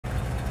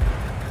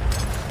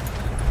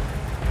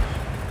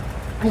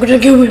I'm gonna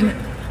go him.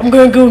 I'm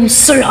gonna go him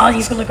so hard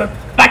he's gonna go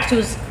back to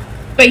his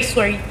base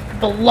where he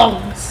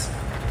belongs.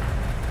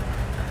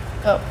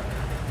 Oh.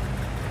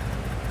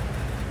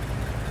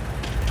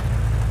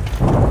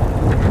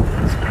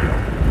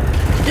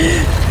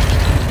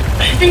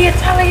 The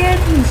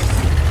Italians!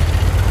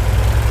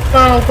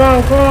 Go,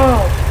 go,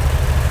 go!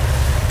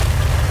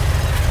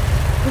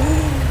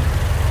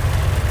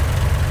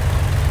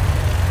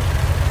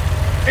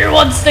 He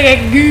wants to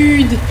get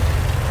good!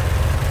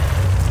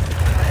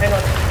 Hang on,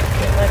 I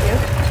have an idea.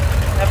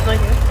 I have an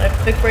idea. I have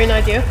a big brain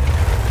idea.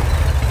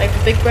 I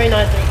have a big brain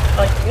idea.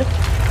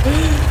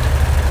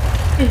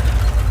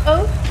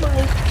 Oh my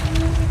god.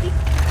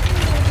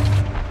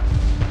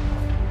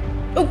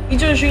 Oh,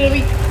 he's gonna shoot at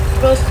me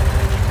first.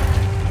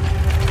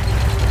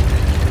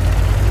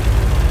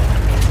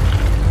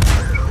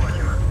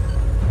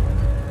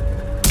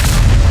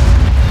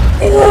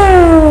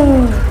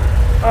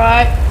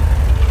 Alright.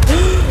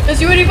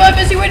 SU-85,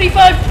 SU-85!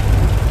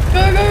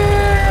 Go, go!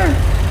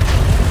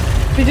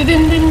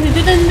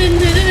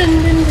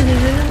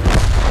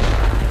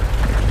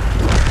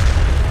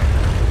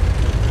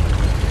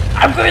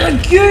 I'm gonna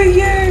kill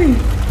you!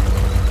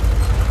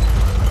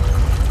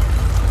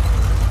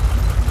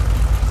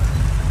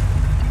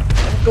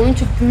 I'm going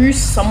to goose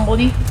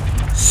somebody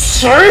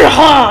so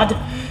hard!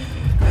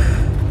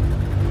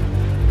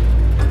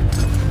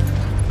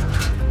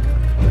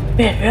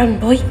 Better run,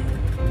 boy.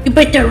 You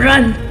better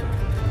run.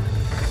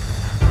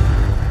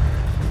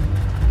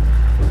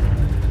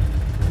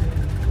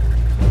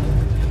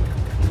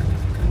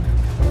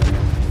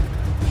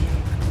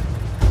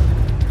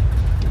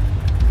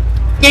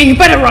 Yeah, you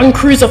better run,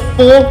 Cruiser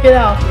 4. Get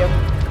out of here.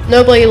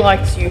 Nobody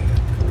likes you.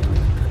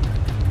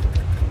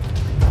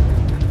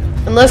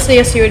 Unless the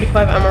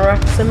SU-85 ammo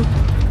racks him.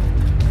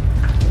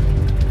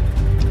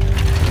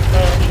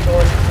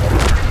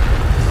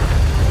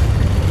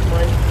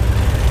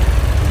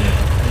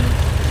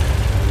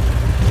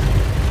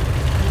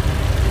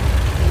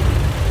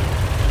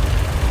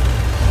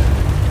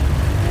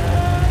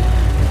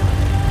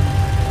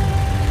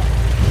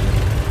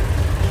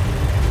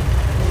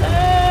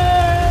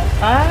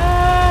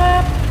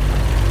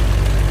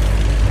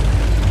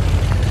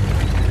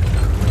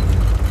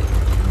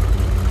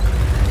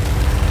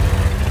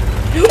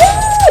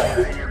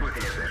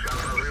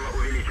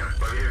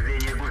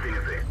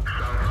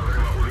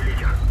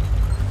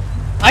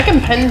 I can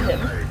pen him.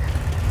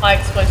 My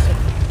explosive.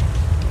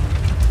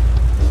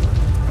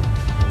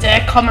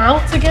 Dare come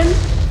out again?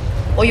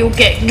 Or you'll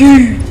get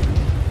gooed.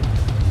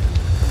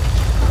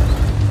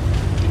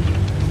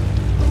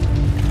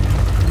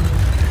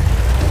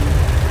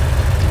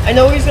 I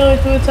know he's going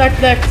to attack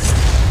next.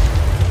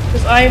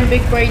 Because I am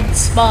big brain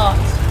smart.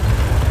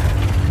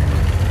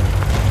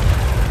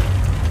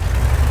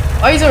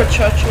 Why is there a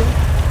Churchill?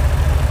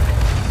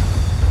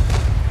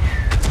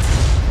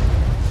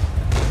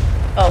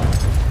 Oh.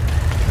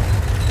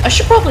 I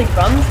should probably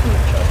run from the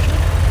Churchill.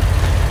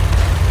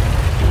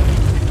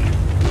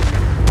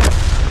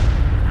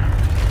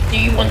 Do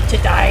you want to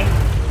die?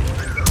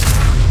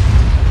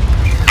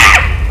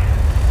 Ah!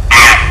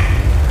 Ah!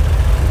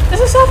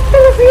 There's a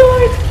self-killer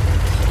reload!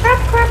 Crap,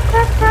 crap,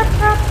 crap, crap,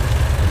 crap.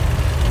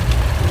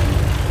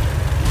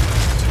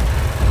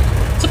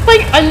 To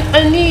play,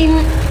 I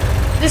mean,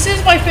 this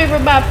is my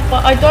favorite map,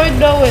 but I don't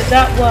know it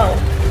that well.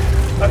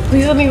 Right,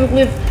 please let me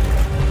live.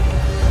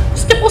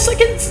 Just a couple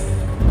seconds.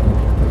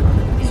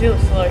 He's really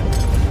slow.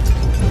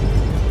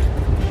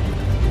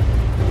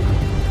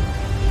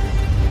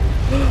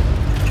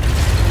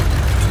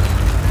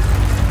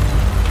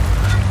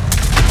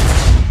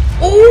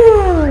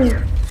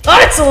 Ooh,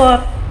 that's a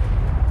lot.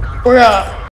 Bruh.